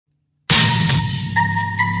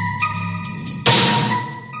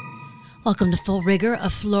Welcome to Full Rigor,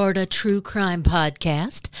 a Florida true crime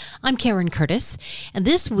podcast. I'm Karen Curtis, and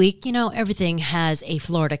this week, everything has a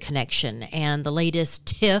Florida connection, and the latest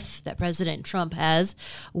tiff that President Trump has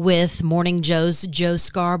with Morning Joe's Joe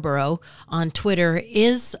Scarborough on Twitter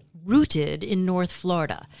is rooted in North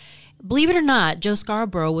Florida. Believe it or not, Joe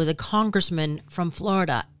Scarborough was a congressman from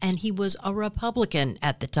Florida, and he was a Republican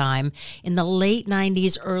at the time in the late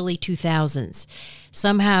 90s, early 2000s.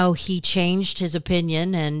 Somehow he changed his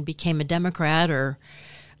opinion and became a Democrat or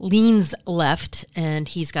leans left, and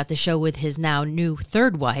he's got the show with his now new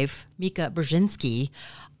third wife, Mika Brzezinski,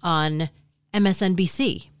 on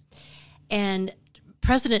MSNBC. And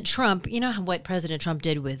President Trump, you know what President Trump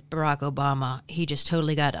did with Barack Obama? He just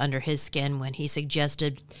totally got under his skin when he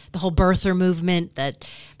suggested the whole birther movement, that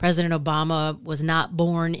President Obama was not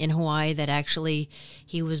born in Hawaii, that actually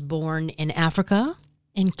he was born in Africa,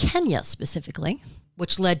 in Kenya specifically,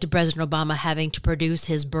 which led to President Obama having to produce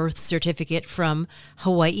his birth certificate from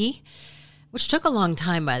Hawaii, which took a long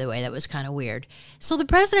time, by the way. That was kind of weird. So the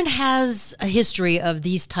president has a history of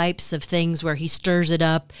these types of things where he stirs it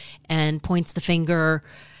up and points the finger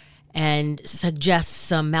and suggests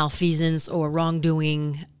some malfeasance or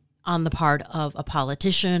wrongdoing on the part of a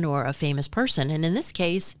politician or a famous person. And in this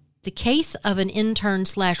case, the case of an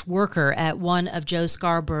intern/worker at one of Joe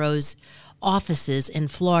Scarborough's offices in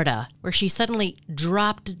Florida, where she suddenly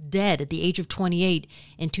dropped dead at the age of 28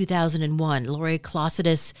 in 2001. Lori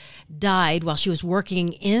Closettis died while she was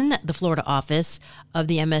working in the Florida office of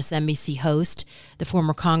the MSNBC host, the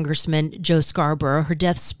former Congressman Joe Scarborough. Her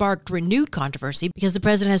death sparked renewed controversy because the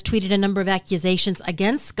president has tweeted a number of accusations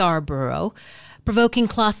against Scarborough, provoking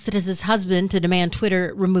Closettis' husband to demand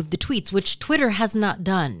Twitter remove the tweets, which Twitter has not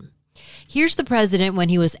done. Here's the president when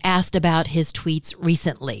he was asked about his tweets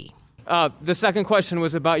recently. The second question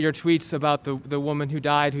was about your tweets about the woman who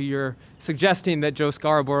died, who you're suggesting that Joe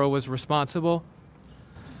Scarborough was responsible.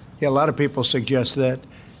 Yeah, a lot of people suggest that,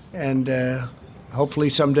 and hopefully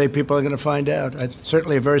someday people are going to find out. It's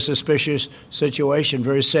certainly a very suspicious situation,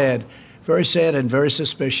 very sad and very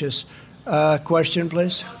suspicious. Question,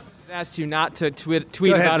 please? I asked you not to tweet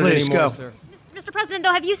ahead, about please, it anymore, go. sir. Mr. President,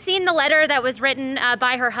 though, have you seen the letter that was written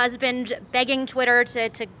by her husband begging Twitter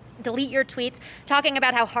to delete your tweets, talking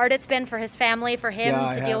about how hard it's been for his family, for him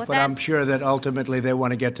to deal with but that? I'm sure that ultimately they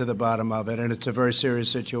want to get to the bottom of it, and it's a very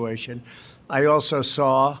serious situation. I also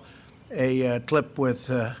saw a clip with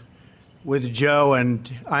Joe and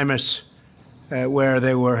Imus where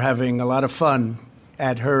they were having a lot of fun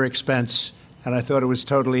at her expense, and I thought it was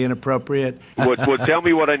totally inappropriate. Well, tell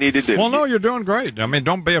me what I need to do. Well, no, you're doing great. I mean,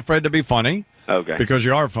 don't be afraid to be funny. Okay. Because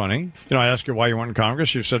you are funny. I asked you why you went in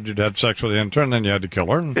Congress. You said you'd had sex with the intern, then you had to kill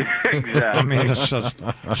her. Exactly. I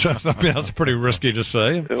mean, that's pretty risky to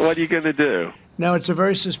say. What are you going to do? No, it's a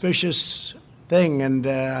very suspicious thing, and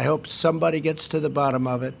I hope somebody gets to the bottom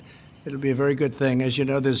of it. It'll be a very good thing. As you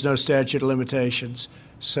know, there's no statute of limitations,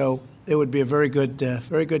 so it would be a very good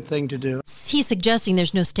thing to do. He's suggesting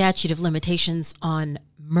there's no statute of limitations on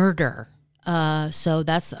murder. So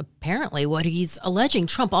that's apparently what he's alleging.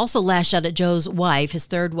 Trump also lashed out at Joe's wife, his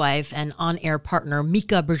third wife, and on-air partner,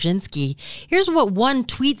 Mika Brzezinski. Here's what one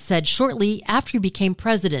tweet said shortly after he became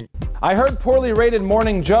president. I heard poorly rated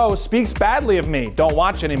Morning Joe speaks badly of me. Don't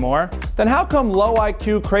watch anymore. Then how come low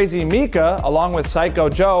IQ crazy Mika, along with Psycho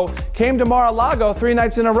Joe, came to Mar-a-Lago 3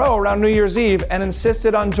 nights in a row around New Year's Eve and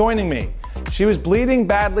insisted on joining me? She was bleeding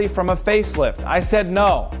badly from a facelift. I said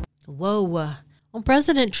no. Whoa. Well,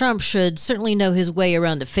 President Trump should certainly know his way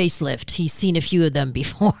around a facelift. He's seen a few of them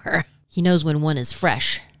before. He knows when one is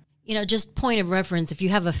fresh. Just point of reference, if you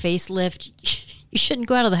have a facelift, you shouldn't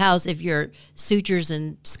go out of the house if your sutures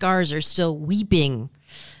and scars are still weeping.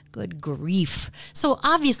 Good grief. So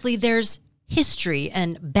obviously there's history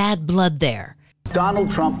and bad blood there. Donald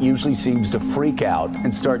Trump usually seems to freak out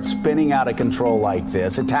and start spinning out of control like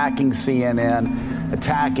this, attacking CNN,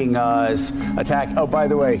 attacking us, oh, by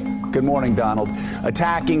the way, good morning, Donald,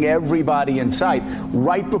 attacking everybody in sight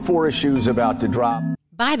right before a shoe's about to drop.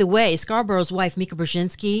 By the way, Scarborough's wife, Mika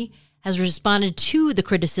Brzezinski, has responded to the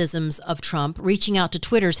criticisms of Trump, reaching out to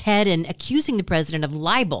Twitter's head and accusing the president of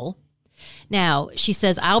libel. Now, she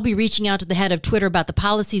says, I'll be reaching out to the head of Twitter about the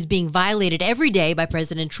policies being violated every day by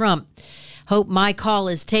President Trump. Hope my call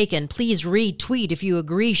is taken. Please retweet if you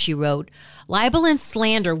agree, she wrote. Libel and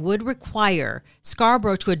slander would require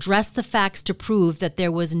Scarborough to address the facts to prove that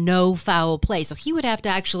there was no foul play. So he would have to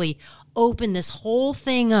actually open this whole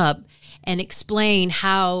thing up and explain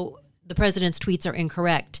how the president's tweets are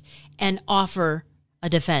incorrect and offer a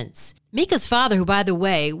defense. Mika's father, who, by the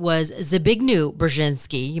way, was Zbigniew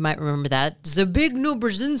Brzezinski, you might remember that, Zbigniew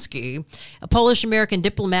Brzezinski, a Polish-American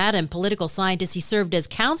diplomat and political scientist. He served as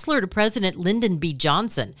counselor to President Lyndon B.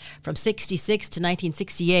 Johnson from 1966 to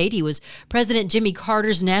 1968. He was President Jimmy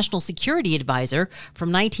Carter's national security advisor from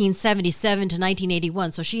 1977 to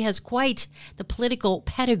 1981. So she has quite the political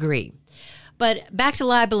pedigree. But back to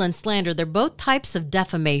libel and slander, they're both types of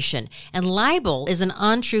defamation. And libel is an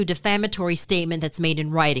untrue defamatory statement that's made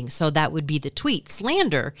in writing, so that would be the tweet.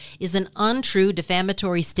 Slander is an untrue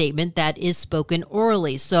defamatory statement that is spoken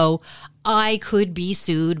orally. So I could be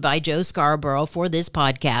sued by Joe Scarborough for this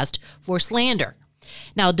podcast for slander.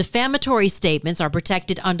 Now, defamatory statements are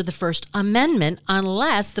protected under the First Amendment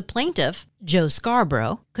unless the plaintiff, Joe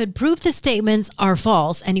Scarborough, could prove the statements are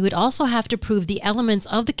false, and he would also have to prove the elements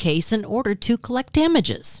of the case in order to collect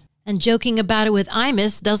damages. And joking about it with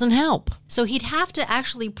Imus doesn't help. So he'd have to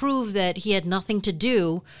actually prove that he had nothing to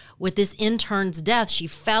do with this intern's death. She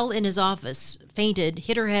fell in his office, fainted,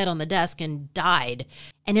 hit her head on the desk, and died.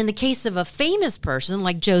 And in the case of a famous person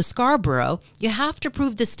like Joe Scarborough, you have to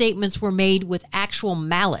prove the statements were made with actual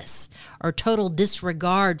malice or total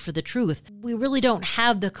disregard for the truth. We really don't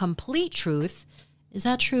have the complete truth. Is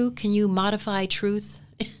that true? Can you modify truth?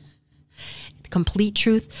 Complete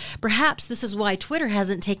truth? Perhaps this is why Twitter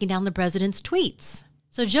hasn't taken down the president's tweets.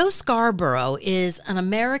 So Joe Scarborough is an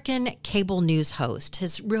American cable news host.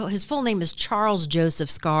 His full name is Charles Joseph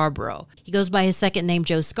Scarborough. He goes by his second name,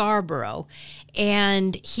 Joe Scarborough.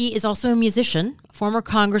 And he is also a musician, a former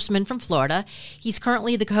congressman from Florida. He's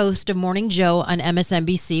currently the host of Morning Joe on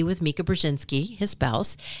MSNBC with Mika Brzezinski, his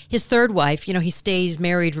spouse. His third wife, he stays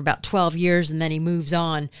married for about 12 years and then he moves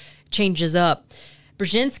on, changes up.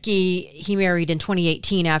 Brzezinski, he married in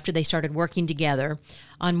 2018 after they started working together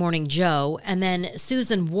on Morning Joe. And then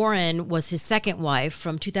Susan Warren was his second wife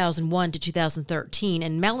from 2001 to 2013.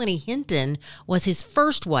 And Melanie Hinton was his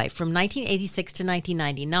first wife from 1986 to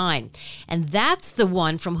 1999. And that's the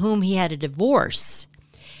one from whom he had a divorce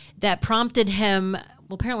that prompted him,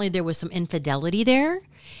 well, apparently there was some infidelity there.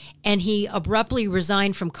 And he abruptly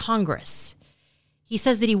resigned from Congress. He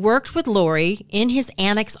says that he worked with Lori in his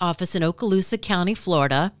annex office in Okaloosa County,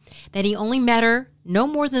 Florida, that he only met her no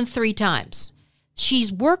more than 3 times. She's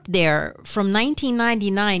worked there from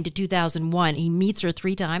 1999 to 2001. He meets her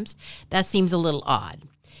 3 times. That seems a little odd.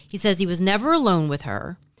 He says he was never alone with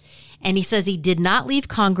her, and he says he did not leave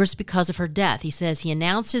Congress because of her death. He says he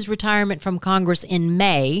announced his retirement from Congress in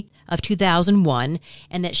May of 2001,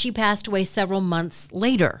 and that she passed away several months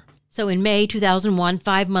later. So in May 2001,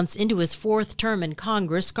 5 months into his 4th term in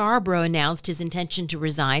Congress, Scarborough announced his intention to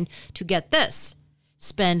resign to, get this,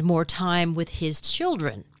 spend more time with his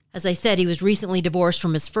children. As I said, he was recently divorced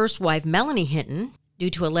from his first wife, Melanie Hinton, due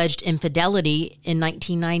to alleged infidelity in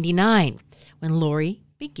 1999, when Lori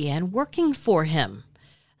began working for him.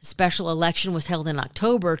 A special election was held in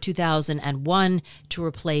October 2001 to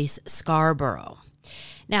replace Scarborough.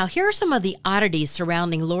 Now, here are some of the oddities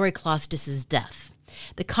surrounding Lori Clostis' death.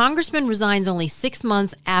 The congressman resigns only 6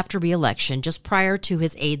 months after re-election, just prior to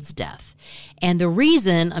his aide's death. And the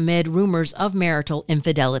reason, amid rumors of marital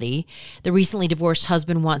infidelity, the recently divorced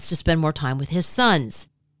husband wants to spend more time with his sons.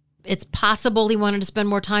 It's possible he wanted to spend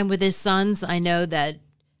more time with his sons. I know that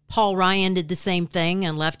Paul Ryan did the same thing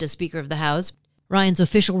and left as Speaker of the House. Ryan's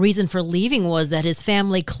official reason for leaving was that his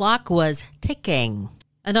family clock was ticking.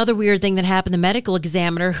 Another weird thing that happened, the medical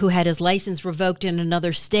examiner who had his license revoked in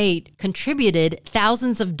another state contributed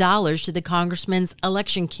thousands of dollars to the congressman's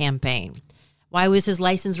election campaign. Why was his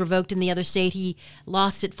license revoked in the other state? He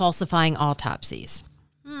lost it falsifying autopsies.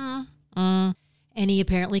 And he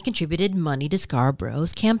apparently contributed money to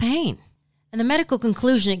Scarborough's campaign. And the medical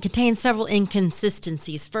conclusion, it contains several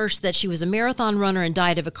inconsistencies. First, that she was a marathon runner and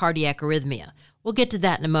died of a cardiac arrhythmia. We'll get to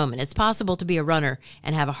that in a moment. It's possible to be a runner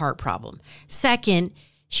and have a heart problem. Second,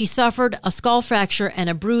 she suffered a skull fracture and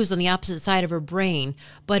a bruise on the opposite side of her brain,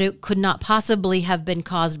 but it could not possibly have been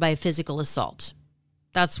caused by a physical assault.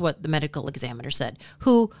 That's what the medical examiner said,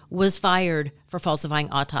 who was fired for falsifying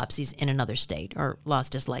autopsies in another state or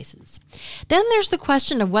lost his license. Then there's the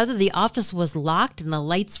question of whether the office was locked and the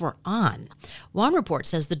lights were on. One report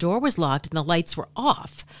says the door was locked and the lights were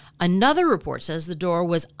off. Another report says the door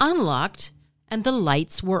was unlocked and the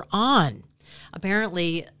lights were on.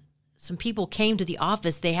 Apparently, some people came to the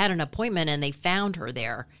office. They had an appointment and they found her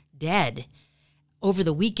there, dead. Over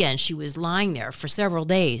the weekend, she was lying there for several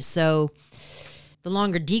days. So the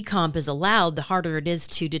longer decomp is allowed, the harder it is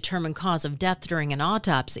to determine cause of death during an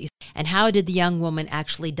autopsy. And how did the young woman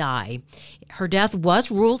actually die? Her death was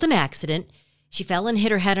ruled an accident. She fell and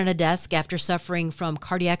hit her head on a desk after suffering from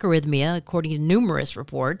cardiac arrhythmia, according to numerous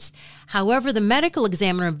reports. However, the medical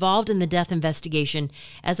examiner involved in the death investigation,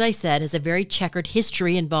 as I said, has a very checkered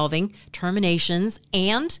history involving terminations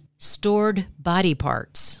and stored body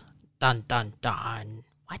parts. Dun, dun, dun.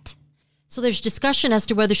 What? So there's discussion as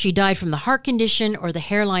to whether she died from the heart condition or the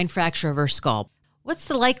hairline fracture of her skull. What's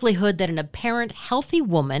the likelihood that an apparent healthy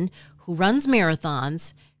woman who runs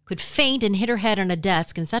marathons could faint and hit her head on a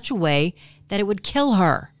desk in such a way that it would kill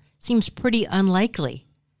her? Seems pretty unlikely.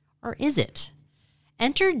 Or is it?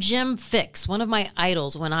 Enter Jim Fixx, one of my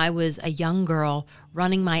idols when I was a young girl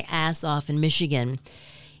running my ass off in Michigan.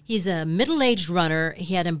 He's a middle-aged runner.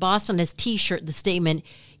 He had embossed on his T-shirt the statement,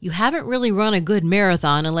 "You haven't really run a good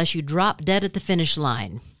marathon unless you drop dead at the finish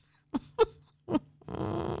line."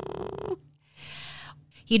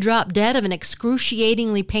 He dropped dead of an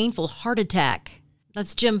excruciatingly painful heart attack.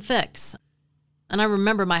 That's Jim Fixx. And I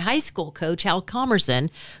remember my high school coach, Hal Comerson,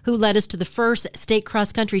 who led us to the first state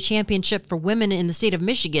cross-country championship for women in the state of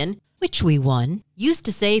Michigan, which we won, used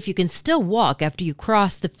to say if you can still walk after you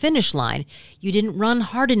cross the finish line, you didn't run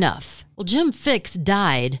hard enough. Well, Jim Fixx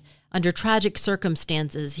died under tragic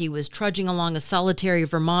circumstances. He was trudging along a solitary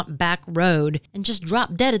Vermont back road and just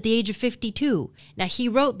dropped dead at the age of 52. Now, he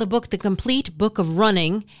wrote the book, The Complete Book of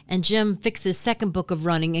Running, and Jim Fixx's second book of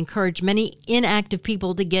running encouraged many inactive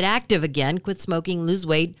people to get active again, quit smoking, lose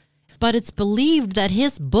weight. But it's believed that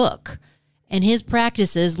his book and his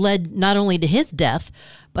practices led not only to his death,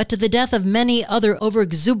 but to the death of many other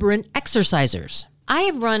overexuberant exercisers. I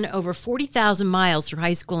have run over 40,000 miles through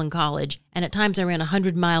high school and college, and at times I ran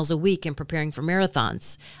 100 miles a week in preparing for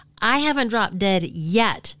marathons. I haven't dropped dead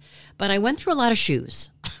yet, but I went through a lot of shoes.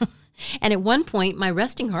 And at one point, my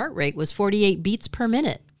resting heart rate was 48 beats per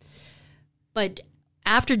minute. But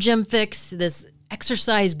after Jim Fixx, this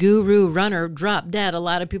exercise guru runner, dropped dead, a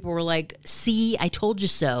lot of people were like, "See, I told you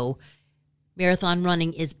so. Marathon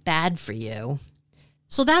running is bad for you."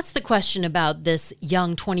 So that's the question about this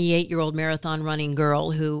young 28-year-old marathon running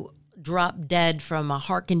girl who dropped dead from a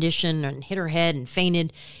heart condition and hit her head and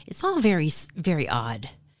fainted. It's all very, very odd.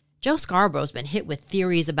 Joe Scarborough's been hit with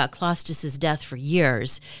theories about Clostus's death for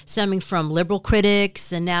years, stemming from liberal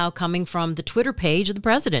critics and now coming from the Twitter page of the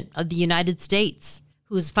President of the United States,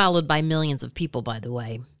 who is followed by millions of people, by the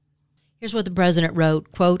way. Here's what the president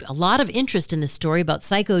wrote, quote, "A lot of interest in this story about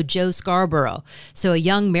Psycho Joe Scarborough. So a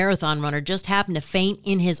young marathon runner just happened to faint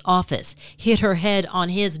in his office, hit her head on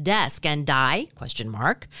his desk and die? Question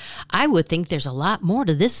mark. I would think there's a lot more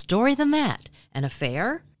to this story than that. An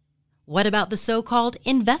affair? What about the so-called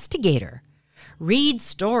investigator? Read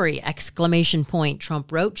story, exclamation point,"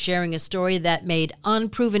 Trump wrote, sharing a story that made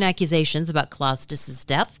unproven accusations about Clostus's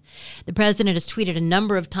death. The president has tweeted a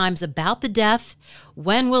number of times about the death.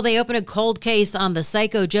 When will they open a cold case on the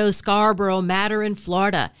Psycho Joe Scarborough matter in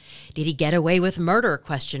Florida? Did he get away with murder?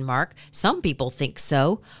 Question mark. Some people think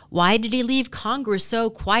so. Why did he leave Congress so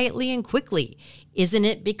quietly and quickly? Isn't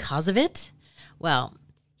it because of it? Well,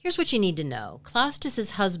 here's what you need to know.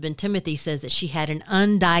 Clostus's husband, Timothy, says that she had an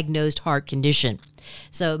undiagnosed heart condition.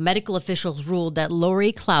 So medical officials ruled that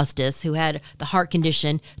Lori Clostus, who had the heart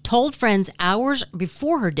condition, told friends hours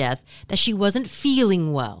before her death that she wasn't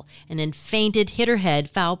feeling well and then fainted, hit her head.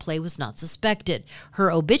 Foul play was not suspected.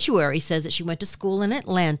 Her obituary says that she went to school in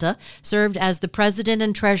Atlanta, served as the president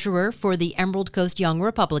and treasurer for the Emerald Coast Young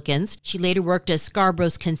Republicans. She later worked as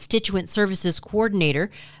Scarborough's constituent services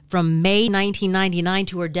coordinator from May 1999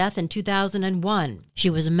 to her death in 2001. She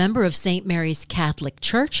was a member of St. Mary's Catholic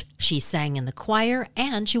Church. She sang in the choir,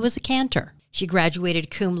 and she was a cantor. She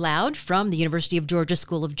graduated cum laude from the University of Georgia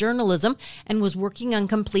School of Journalism and was working on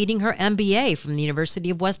completing her MBA from the University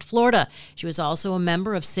of West Florida. She was also a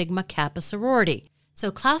member of Sigma Kappa sorority.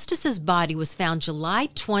 So Clostus's body was found July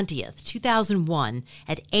 20th, 2001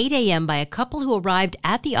 at 8 a.m. by a couple who arrived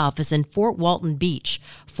at the office in Fort Walton Beach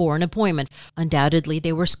for an appointment. Undoubtedly,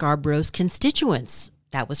 they were Scarborough's constituents.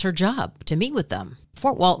 That was her job, to meet with them.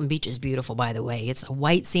 Fort Walton Beach is beautiful, by the way. It's a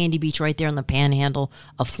white sandy beach right there on the panhandle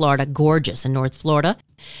of Florida, gorgeous in North Florida.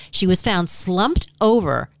 She was found slumped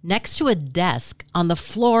over next to a desk on the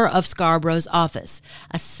floor of Scarborough's office.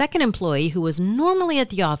 A second employee who was normally at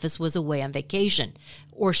the office was away on vacation,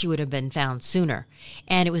 or she would have been found sooner.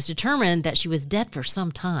 And it was determined that she was dead for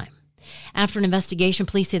some time. After an investigation,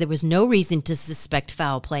 police say there was no reason to suspect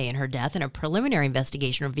foul play in her death, and a preliminary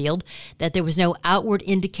investigation revealed that there was no outward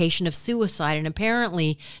indication of suicide, and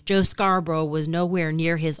apparently Joe Scarborough was nowhere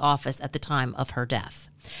near his office at the time of her death.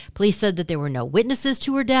 Police said that there were no witnesses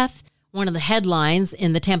to her death. One of the headlines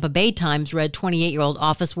in the Tampa Bay Times read, 28-year-old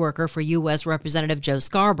office worker for U.S. Representative Joe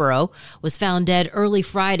Scarborough was found dead early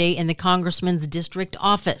Friday in the congressman's district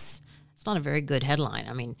office. It's not a very good headline.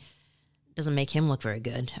 I mean, it doesn't make him look very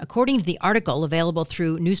good. According to the article available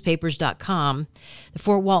through newspapers.com, the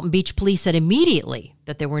Fort Walton Beach police said immediately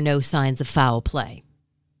that there were no signs of foul play.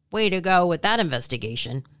 Way to go with that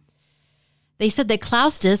investigation. They said that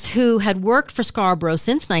Klaustis, who had worked for Scarborough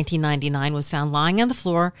since 1999, was found lying on the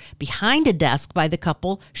floor behind a desk by the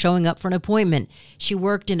couple showing up for an appointment. She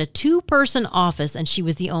worked in a 2-person office, and she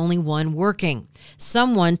was the only one working.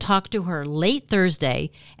 Someone talked to her late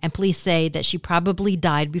Thursday, and police say that she probably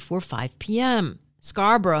died before 5 p.m.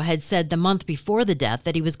 Scarborough had said the month before the death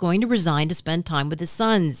that he was going to resign to spend time with his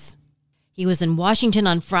sons. He was in Washington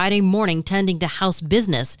on Friday morning tending to house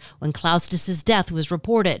business when Klaustis' death was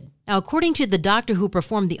reported. Now, according to the doctor who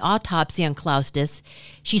performed the autopsy on Klaustis,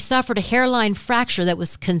 she suffered a hairline fracture that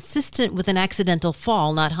was consistent with an accidental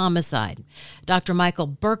fall, not homicide. Dr. Michael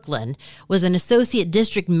Birkeland was an associate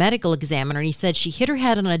district medical examiner, and he said she hit her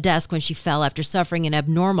head on a desk when she fell after suffering an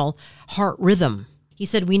abnormal heart rhythm. He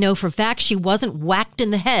said, "We know for a fact she wasn't whacked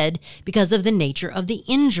in the head because of the nature of the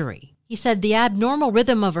injury." He said the abnormal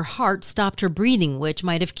rhythm of her heart stopped her breathing, which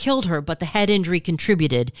might have killed her, but the head injury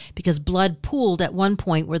contributed because blood pooled at one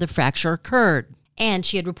point where the fracture occurred. And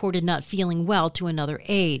she had reported not feeling well to another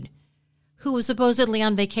aide, who was supposedly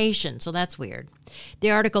on vacation, so that's weird.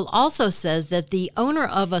 The article also says that the owner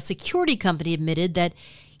of a security company admitted that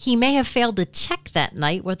he may have failed to check that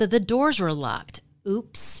night whether the doors were locked.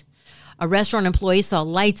 Oops. A restaurant employee saw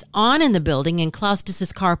lights on in the building, and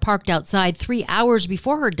Klaustis' car parked outside 3 hours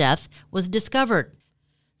before her death was discovered.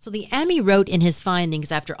 So the Emmy wrote in his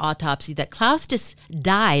findings after autopsy that Klaustis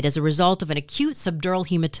died as a result of an acute subdural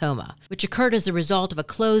hematoma, which occurred as a result of a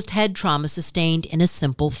closed head trauma sustained in a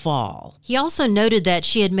simple fall. He also noted that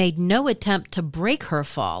she had made no attempt to break her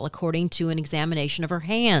fall, according to an examination of her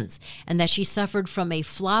hands, and that she suffered from a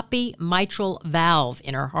floppy mitral valve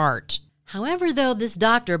in her heart. However, though this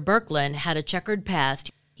Dr. Birkeland had a checkered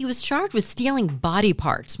past, he was charged with stealing body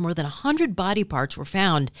parts. More than 100 body parts were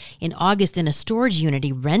found in August in a storage unit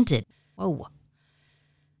he rented. Whoa.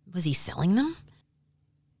 Was he selling them?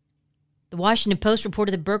 The Washington Post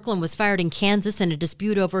reported that Birkeland was fired in Kansas in a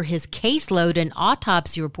dispute over his caseload and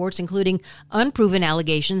autopsy reports, including unproven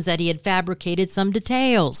allegations that he had fabricated some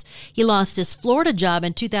details. He lost his Florida job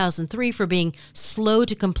in 2003 for being slow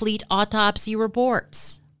to complete autopsy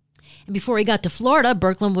reports. And before he got to Florida,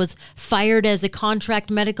 Birkeland was fired as a contract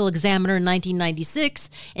medical examiner in 1996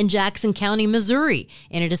 in Jackson County, Missouri.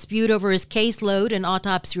 In a dispute over his caseload and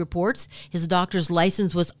autopsy reports, his doctor's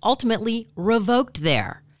license was ultimately revoked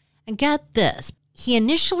there. And get this, he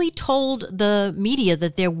initially told the media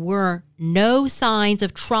that there were no signs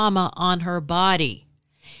of trauma on her body.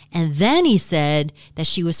 And then he said that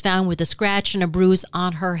she was found with a scratch and a bruise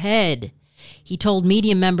on her head. He told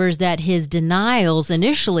media members that his denials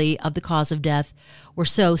initially of the cause of death were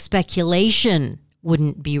so speculation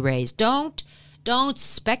wouldn't be raised. Don't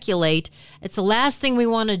speculate. It's the last thing we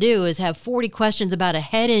want to do is have 40 questions about a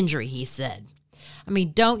head injury, he said. I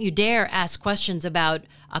mean, don't you dare ask questions about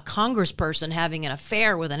a congressperson having an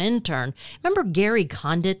affair with an intern. Remember Gary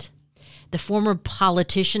Condit, the former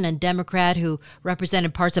politician and Democrat who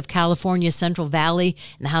represented parts of California's Central Valley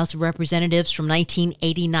in the House of Representatives from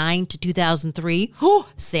 1989 to 2003.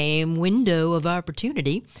 Same window of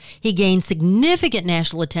opportunity. He gained significant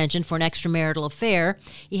national attention for an extramarital affair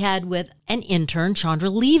he had with an intern, Chandra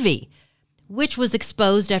Levy, which was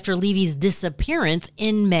exposed after Levy's disappearance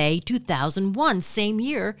in May 2001, same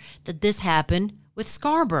year that this happened with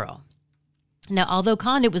Scarborough. Now, although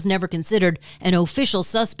Condit was never considered an official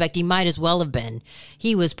suspect, he might as well have been.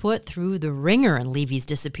 He was put through the ringer in Levy's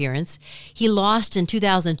disappearance. He lost in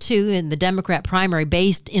 2002 in the Democrat primary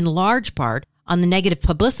based in large part on the negative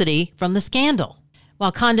publicity from the scandal.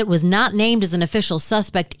 While Condit was not named as an official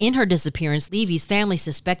suspect in her disappearance, Levy's family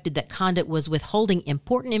suspected that Condit was withholding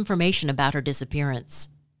important information about her disappearance.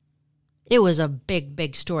 It was a big,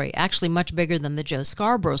 big story, actually much bigger than the Joe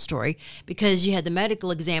Scarborough story, because you had the medical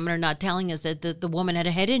examiner not telling us that the woman had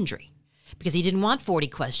a head injury because he didn't want 40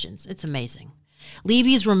 questions. It's amazing.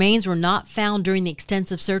 Levy's remains were not found during the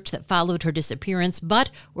extensive search that followed her disappearance,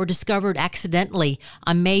 but were discovered accidentally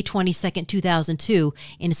on May 22, 2002,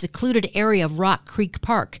 in a secluded area of Rock Creek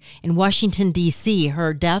Park in Washington, D.C.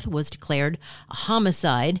 Her death was declared a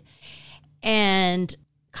homicide, and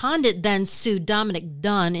Condit then sued Dominic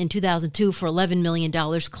Dunn in 2002 for $11 million,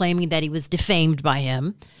 claiming that he was defamed by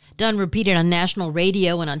him. Dunn repeated on national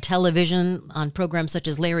radio and on television on programs such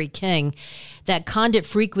as Larry King that Condit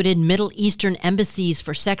frequented Middle Eastern embassies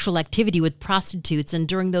for sexual activity with prostitutes, and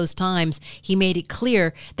during those times, he made it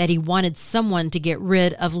clear that he wanted someone to get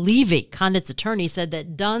rid of Levy. Condit's attorney said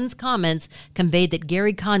that Dunn's comments conveyed that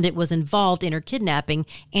Gary Condit was involved in her kidnapping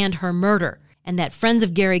and her murder, and that friends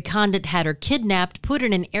of Gary Condit had her kidnapped, put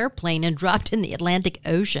in an airplane, and dropped in the Atlantic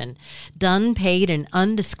Ocean. Dunn paid an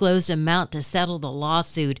undisclosed amount to settle the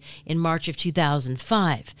lawsuit in March of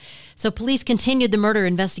 2005. So police continued the murder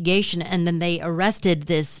investigation, and then they arrested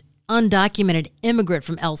this undocumented immigrant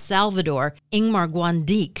from El Salvador, Ingmar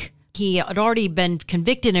Guandique. He had already been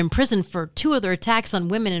convicted and imprisoned for 2 other attacks on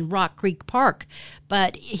women in Rock Creek Park,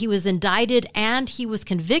 but he was indicted and he was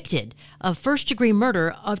convicted of first-degree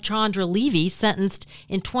murder of Chandra Levy, sentenced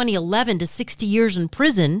in 2011 to 60 years in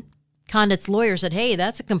prison. Condit's lawyer said, hey,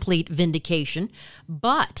 that's a complete vindication.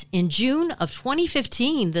 But in June of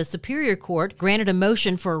 2015, the Superior Court granted a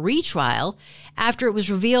motion for a retrial after it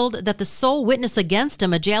was revealed that the sole witness against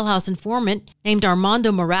him, a jailhouse informant named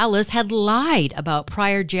Armando Morales, had lied about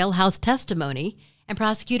prior jailhouse testimony, and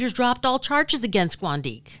prosecutors dropped all charges against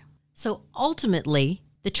Guandique. So ultimately,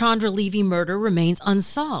 the Chandra Levy murder remains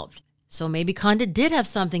unsolved. So maybe Condit did have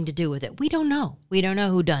something to do with it. We don't know. We don't know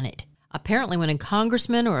who done it. Apparently, when a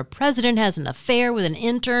congressman or a president has an affair with an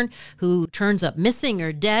intern who turns up missing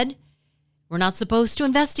or dead, we're not supposed to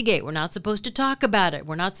investigate. We're not supposed to talk about it.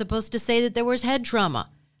 We're not supposed to say that there was head trauma.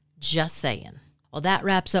 Just saying. Well, that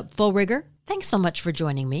wraps up Full Rigor. Thanks so much for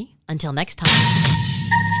joining me. Until next time.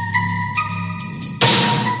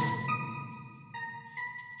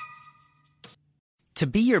 To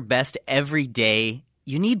be your best every day,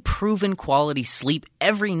 you need proven quality sleep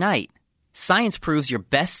every night. Science proves your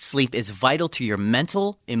best sleep is vital to your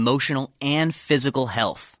mental, emotional, and physical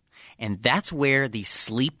health. And that's where the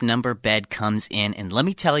Sleep Number bed comes in. And let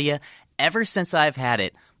me tell you, ever since I've had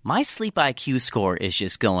it, my sleep IQ score is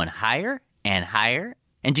just going higher and higher.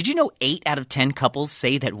 And did you know 8 out of 10 couples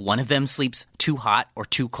say that one of them sleeps too hot or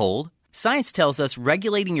too cold? Science tells us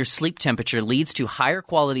regulating your sleep temperature leads to higher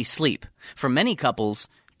quality sleep. For many couples,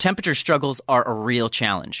 temperature struggles are a real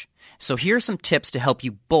challenge. So here are some tips to help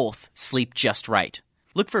you both sleep just right.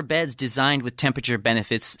 Look for beds designed with temperature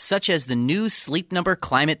benefits such as the new Sleep Number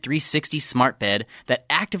Climate 360 smart bed that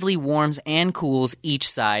actively warms and cools each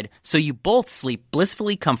side so you both sleep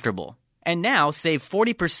blissfully comfortable. And now save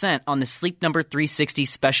 40% on the Sleep Number 360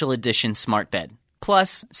 Special Edition smart bed,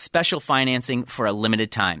 plus special financing for a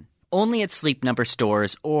limited time. Only at Sleep Number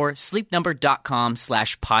stores or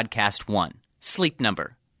sleepnumber.com/podcast1. Sleep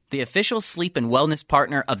Number, the official sleep and wellness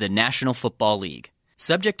partner of the National Football League.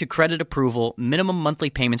 Subject to credit approval, minimum monthly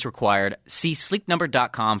payments required. See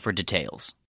sleepnumber.com for details.